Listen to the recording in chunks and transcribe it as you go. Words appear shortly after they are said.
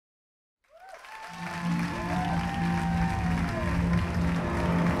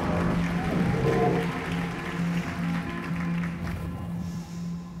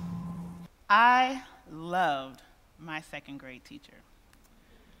I loved my second grade teacher.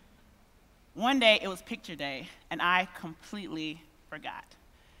 One day, it was picture day, and I completely forgot.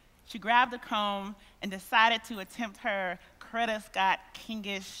 She grabbed a comb and decided to attempt her Coretta Scott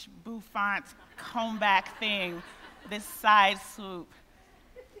Kingish bouffant comb back thing, this side swoop.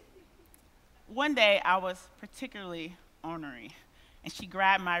 One day, I was particularly ornery, and she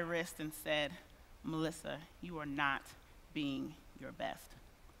grabbed my wrist and said, "Melissa, you are not being your best."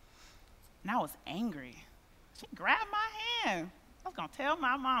 And I was angry. She grabbed my hand. I was gonna tell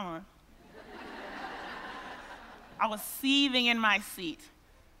my mama. I was seething in my seat.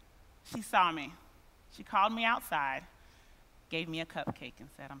 She saw me. She called me outside, gave me a cupcake,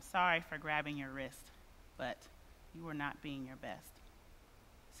 and said, "I'm sorry for grabbing your wrist, but you are not being your best.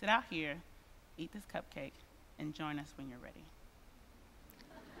 Sit out here, eat this cupcake, and join us when you're ready."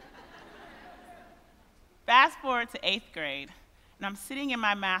 Fast forward to 8th grade, and I'm sitting in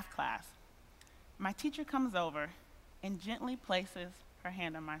my math class. My teacher comes over and gently places her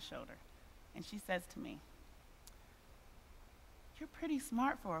hand on my shoulder, and she says to me, "You're pretty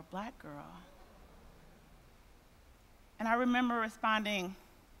smart for a black girl." And I remember responding,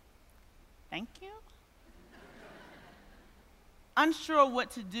 "Thank you." Unsure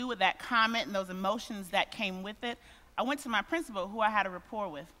what to do with that comment and those emotions that came with it, I went to my principal, who I had a rapport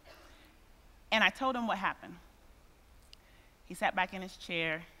with, and I told him what happened. He sat back in his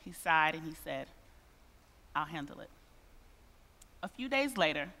chair, he sighed, and he said, "I'll handle it." A few days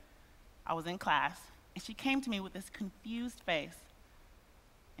later, I was in class, and she came to me with this confused face.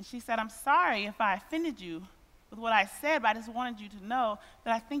 And she said, "I'm sorry if I offended you with what I said, but I just wanted you to know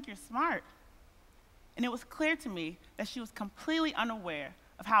that I think you're smart." And it was clear to me that she was completely unaware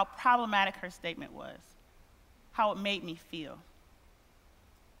of how problematic her statement was, how it made me feel.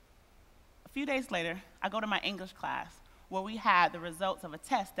 A few days later, I go to my English class, where we had the results of a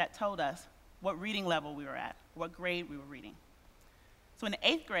test that told us what reading level we were at, what grade we were reading. So in the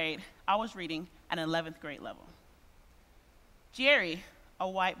 8th grade, I was reading at an 11th grade level. Jerry, a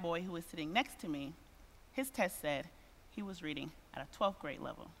white boy who was sitting next to me, his test said he was reading at a 12th grade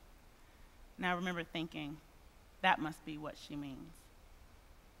level. And I remember thinking, that must be what she means.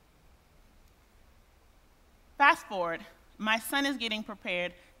 Fast forward, my son is getting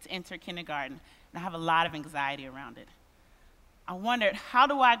prepared to enter kindergarten, and I have a lot of anxiety around it. I wondered, how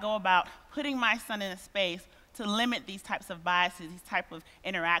do I go about putting my son in a space to limit these types of biases, these type of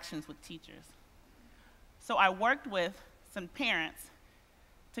interactions with teachers? So I worked with some parents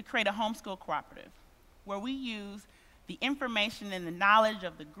to create a homeschool cooperative where we use the information and the knowledge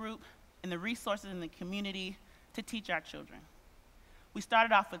of the group and the resources in the community to teach our children. We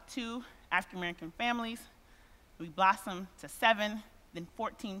started off with 2 African-American families. We blossomed to 7, then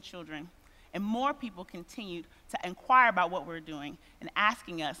 14 children. And more people continued to inquire about what we're doing and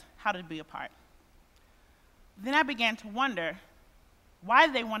asking us how to be a part. Then I began to wonder, why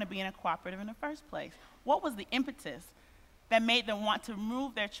did they want to be in a cooperative in the first place? What was the impetus that made them want to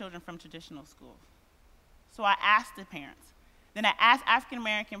remove their children from traditional schools? So I asked the parents. Then I asked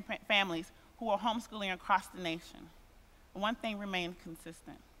African-American families who were homeschooling across the nation. And one thing remained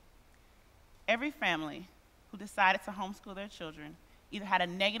consistent. Every family who decided to homeschool their children either had a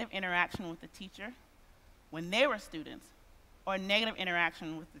negative interaction with the teacher when they were students, or a negative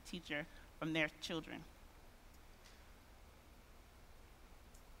interaction with the teacher from their children.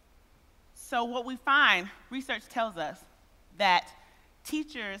 So what we find, research tells us that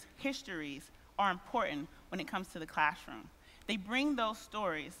teachers' histories are important when it comes to the classroom. They bring those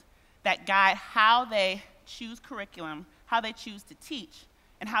stories that guide how they choose curriculum, how they choose to teach,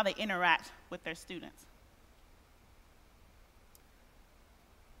 and how they interact with their students.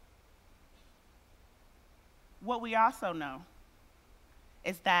 What we also know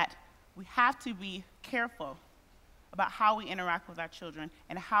is that we have to be careful about how we interact with our children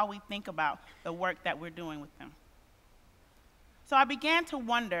and how we think about the work that we're doing with them. So I began to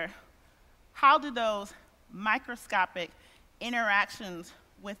wonder, how do those microscopic interactions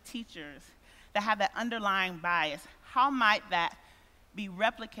with teachers that have that underlying bias, how might that be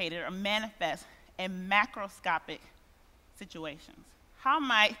replicated or manifest in macroscopic situations? How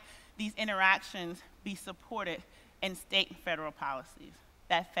might these interactions be supported in state and federal policies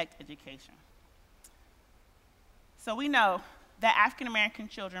that affect education? So we know that African American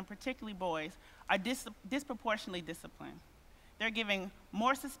children, particularly boys, are disproportionately disciplined. They're giving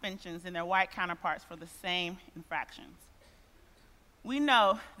more suspensions than their white counterparts for the same infractions. We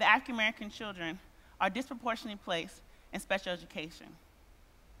know that African American children are disproportionately placed in special education.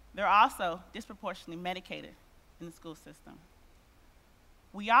 They're also disproportionately medicated in the school system.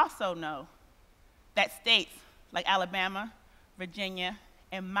 We also know that states like Alabama, Virginia,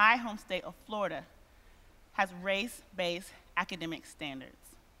 in my home state of Florida has race-based academic standards.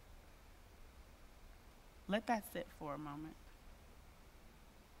 Let that sit for a moment.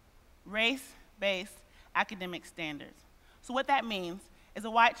 Race-based academic standards. So what that means is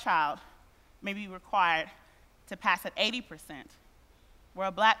a white child may be required to pass at 80%, where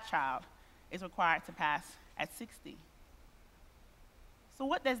a black child is required to pass at 60. So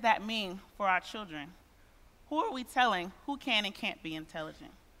what does that mean for our children? Who are we telling who can and can't be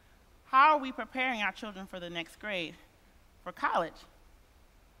intelligent? How are we preparing our children for the next grade, for college?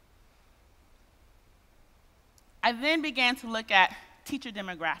 I then began to look at teacher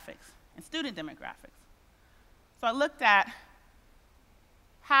demographics and student demographics. So I looked at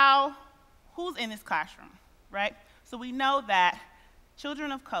who's in this classroom, right? So we know that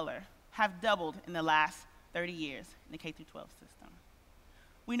children of color have doubled in the last 30 years in the K-12 system.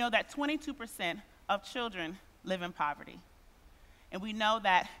 We know that 22% of children live in poverty. And we know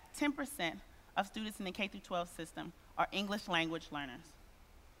that 10% of students in the K-12 system are English language learners.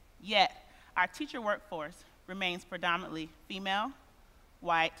 Yet, our teacher workforce remains predominantly female,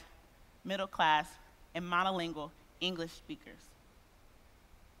 white, middle class, and monolingual English speakers.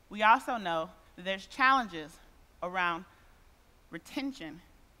 We also know that there's challenges around retention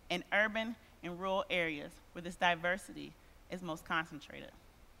in urban and rural areas where this diversity is most concentrated.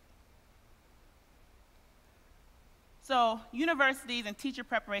 So universities and teacher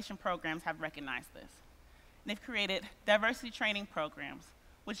preparation programs have recognized this. They've created diversity training programs,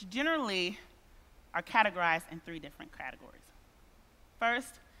 which generally are categorized in 3 different categories.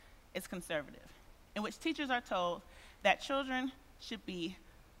 First is conservative, in which teachers are told that children should be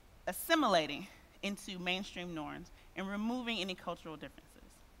assimilating into mainstream norms and removing any cultural differences.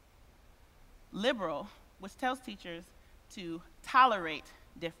 Liberal, which tells teachers to tolerate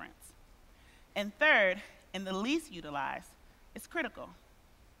difference. And third, and the least utilized, is critical.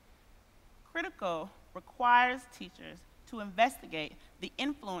 Critical requires teachers to investigate the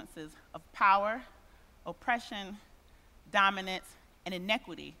influences of power, oppression, dominance, and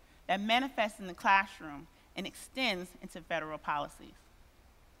inequity that manifests in the classroom and extends into federal policies.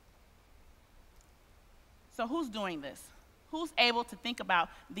 So who's doing this? Who's able to think about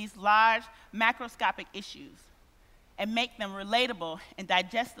these large macroscopic issues and make them relatable and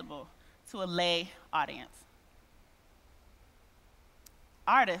digestible to a lay audience?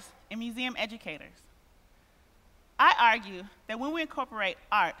 Artists and museum educators. I argue that when we incorporate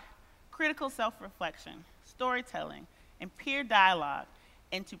art, critical self-reflection, storytelling, and peer dialogue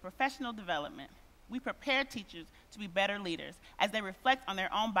into professional development, we prepare teachers to be better leaders as they reflect on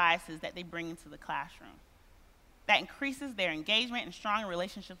their own biases that they bring into the classroom. That increases their engagement and strong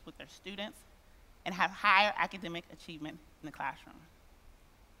relationships with their students and have higher academic achievement in the classroom.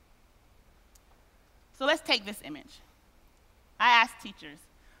 So let's take this image. I ask teachers,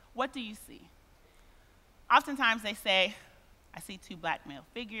 what do you see? Oftentimes they say, I see 2 black male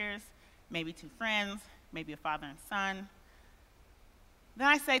figures, maybe 2 friends, maybe a father and son. Then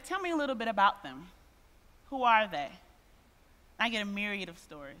I say, tell me a little bit about them. Who are they? And I get a myriad of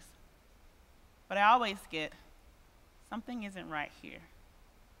stories. But I always get, something isn't right here.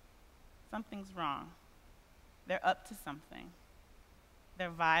 Something's wrong. They're up to something. They're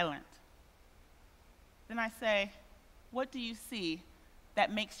violent. Then I say, what do you see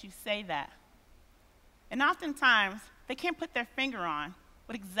that makes you say that? And oftentimes, they can't put their finger on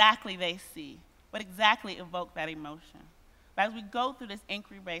what exactly they see, what exactly evoked that emotion. But as we go through this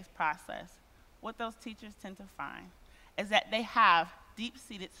inquiry-based process, what those teachers tend to find is that they have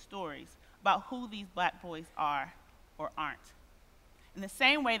deep-seated stories about who these black boys are or aren't. In the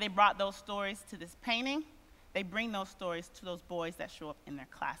same way they brought those stories to this painting, they bring those stories to those boys that show up in their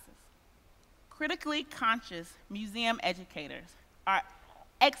classes. Critically conscious museum educators are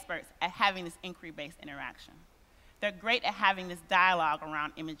experts at having this inquiry-based interaction. They're great at having this dialogue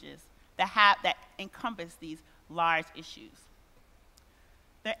around images that encompass these large issues.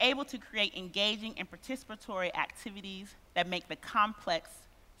 They're able to create engaging and participatory activities that make the complex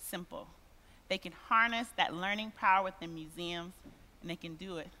simple. They can harness that learning power within museums, and they can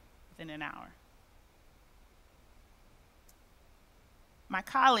do it within an hour. My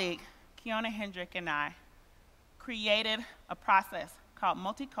colleague, Kiona Hendrick, and I created a process called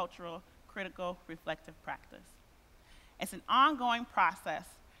Multicultural Critical Reflective Practice. It's an ongoing process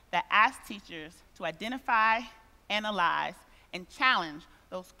that asks teachers to identify, analyze, and challenge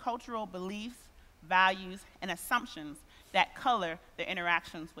those cultural beliefs, values, and assumptions that color their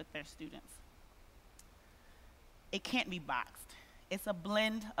interactions with their students. It can't be boxed. It's a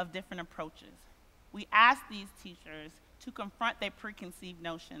blend of different approaches. We ask these teachers to confront their preconceived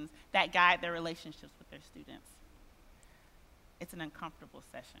notions that guide their relationships with their students. it's an uncomfortable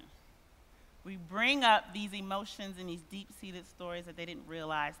session. We bring up these emotions and these deep-seated stories that they didn't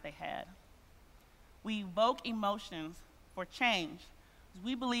realize they had. We evoke emotions for change. Because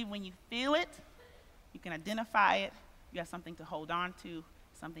we believe when you feel it, you can identify it, you have something to hold on to,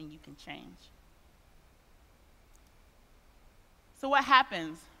 something you can change. So what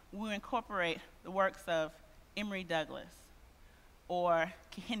happens when we incorporate the works of Emory Douglas, or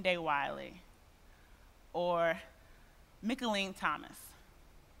Kehinde Wiley, or Micheline Thomas,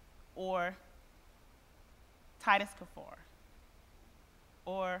 or Titus Kafour,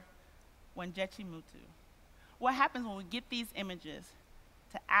 or Wanjechi Mutu? What happens when we get these images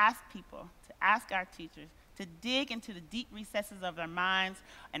to ask people, to ask our teachers, to dig into the deep recesses of their minds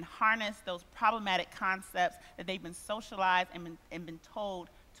and harness those problematic concepts that they've been socialized and been told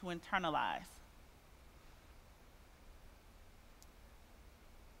to internalize?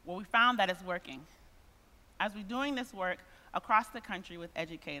 Well, we found that it's working. As we're doing this work across the country with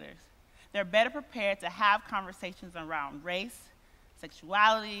educators, they're better prepared to have conversations around race,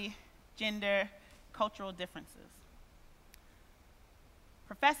 sexuality, gender, cultural differences.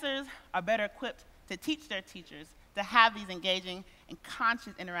 Professors are better equipped to teach their teachers to have these engaging and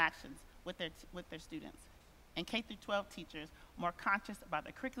conscious interactions with their students. And K-12 teachers more conscious about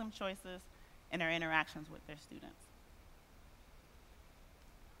their curriculum choices and their interactions with their students.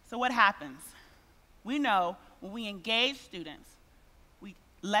 So what happens? We know when we engage students, we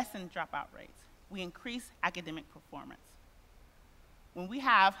lessen dropout rates. We increase academic performance. When we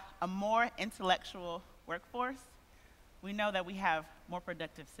have a more intellectual workforce, we know that we have more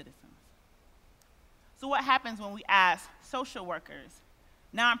productive citizens. So what happens when we ask social workers,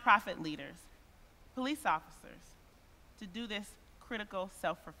 nonprofit leaders, police officers to do this critical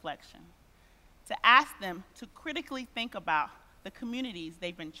self-reflection? To ask them to critically think about the communities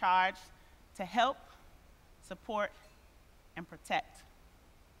they've been charged to help, support, and protect.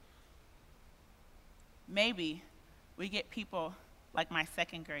 Maybe we get people like my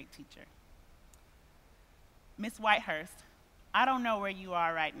second grade teacher. Miss Whitehurst, I don't know where you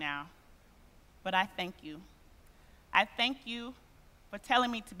are right now, but I thank you. I thank you for telling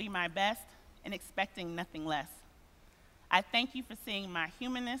me to be my best and expecting nothing less. I thank you for seeing my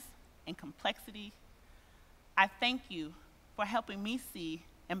humanness and complexity. I thank you for helping me see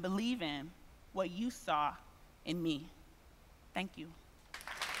and believe in what you saw in me. Thank you.